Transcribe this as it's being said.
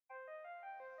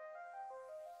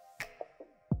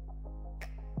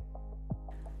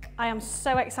I am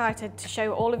so excited to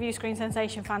show all of you Screen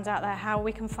Sensation fans out there how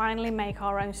we can finally make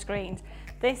our own screens.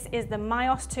 This is the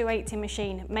MYOS 280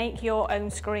 machine. Make your own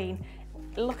screen.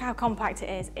 Look how compact it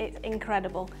is. It's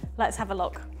incredible. Let's have a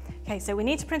look. Okay, so we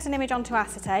need to print an image onto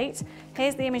acetate.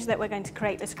 Here's the image that we're going to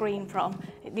create a screen from.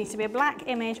 It needs to be a black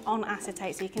image on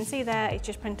acetate. So you can see there, it's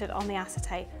just printed on the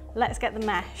acetate. Let's get the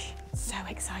mesh. So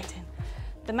exciting.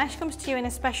 The mesh comes to you in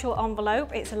a special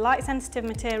envelope. It's a light sensitive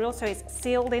material, so it's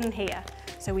sealed in here.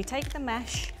 So we take the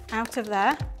mesh out of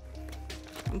there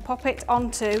and pop it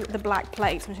onto the black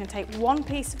plate. So I'm just going to take one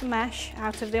piece of mesh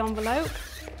out of the envelope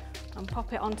and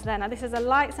pop it onto there. Now this is a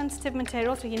light sensitive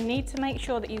material, so you need to make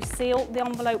sure that you seal the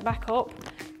envelope back up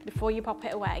before you pop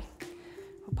it away.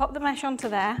 We'll pop the mesh onto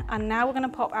there, and now we're going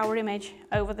to pop our image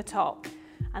over the top.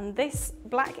 And this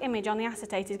black image on the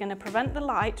acetate is going to prevent the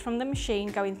light from the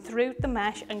machine going through the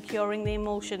mesh and curing the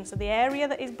emulsion. So the area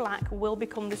that is black will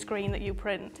become the screen that you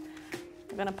print.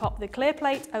 We're going to pop the clear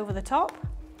plate over the top,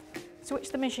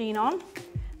 switch the machine on.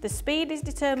 The speed is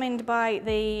determined by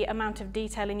the amount of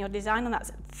detail in your design, and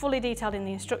that's fully detailed in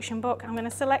the instruction book. I'm going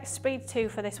to select speed 2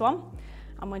 for this one,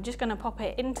 and we're just going to pop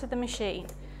it into the machine.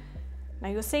 Now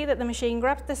you'll see that the machine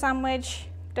grabs the sandwich,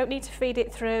 don't need to feed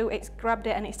it through, it's grabbed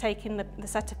it and it's taken the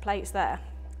set of plates there.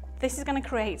 This is going to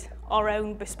create our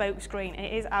own bespoke screen.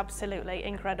 It is absolutely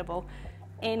incredible.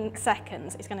 In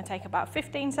seconds. It's going to take about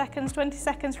 15 seconds, 20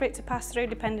 seconds for it to pass through,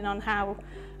 depending on how,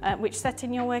 which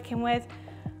setting you're working with,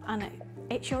 and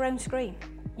it's your own screen.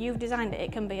 You've designed it.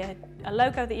 It can be a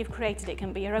logo that you've created, it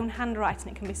can be your own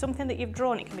handwriting, it can be something that you've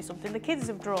drawn, it can be something the kids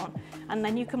have drawn, and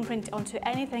then you can print it onto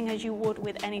anything as you would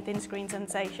with anything Screen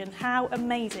Sensation. How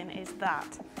amazing is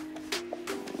that?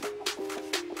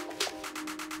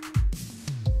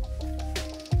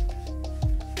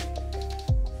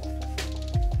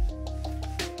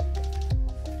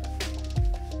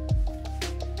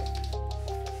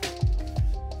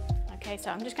 Okay, so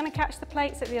I'm just going to catch the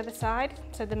plates at the other side.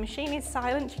 So the machine is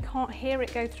silent, you can't hear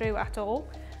it go through at all.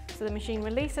 So the machine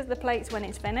releases the plates when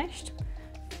it's finished.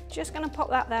 Just going to pop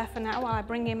that there for now while I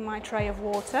bring in my tray of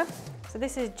water. So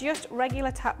this is just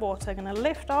regular tap water. I'm going to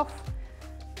lift off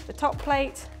the top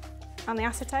plate and the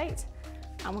acetate,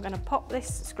 and we're going to pop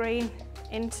this screen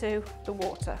into the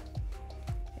water.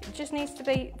 It just needs to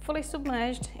be fully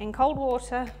submerged in cold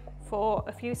water for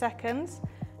a few seconds.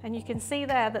 And you can see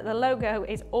there that the logo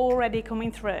is already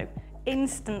coming through.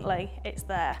 Instantly, it's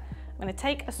there. I'm going to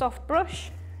take a soft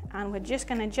brush and we're just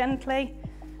going to gently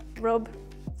rub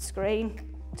the screen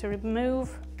to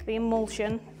remove the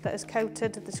emulsion that has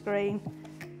coated the screen.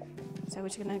 So we're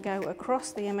just going to go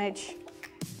across the image,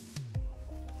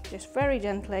 just very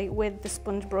gently with the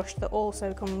sponge brush that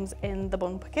also comes in the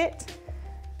bumper kit.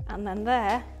 And then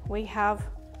there we have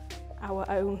our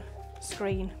own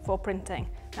screen for printing.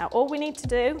 Now all we need to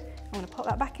do, I'm going to pop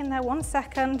that back in there 1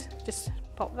 second, just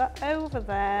pop that over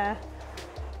there.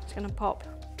 Just going to pop,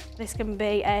 this can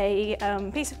be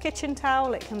a piece of kitchen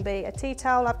towel, it can be a tea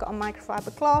towel, I've got a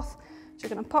microfiber cloth.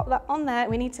 Just going to pop that on there.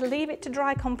 We need to leave it to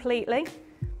dry completely,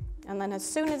 and then as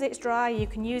soon as it's dry you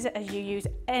can use it as you use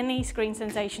any Screen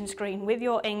Sensation screen with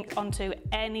your ink onto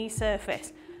any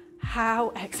surface.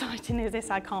 How exciting is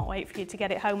this? I can't wait for you to get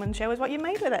it home and show us what you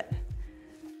made with it.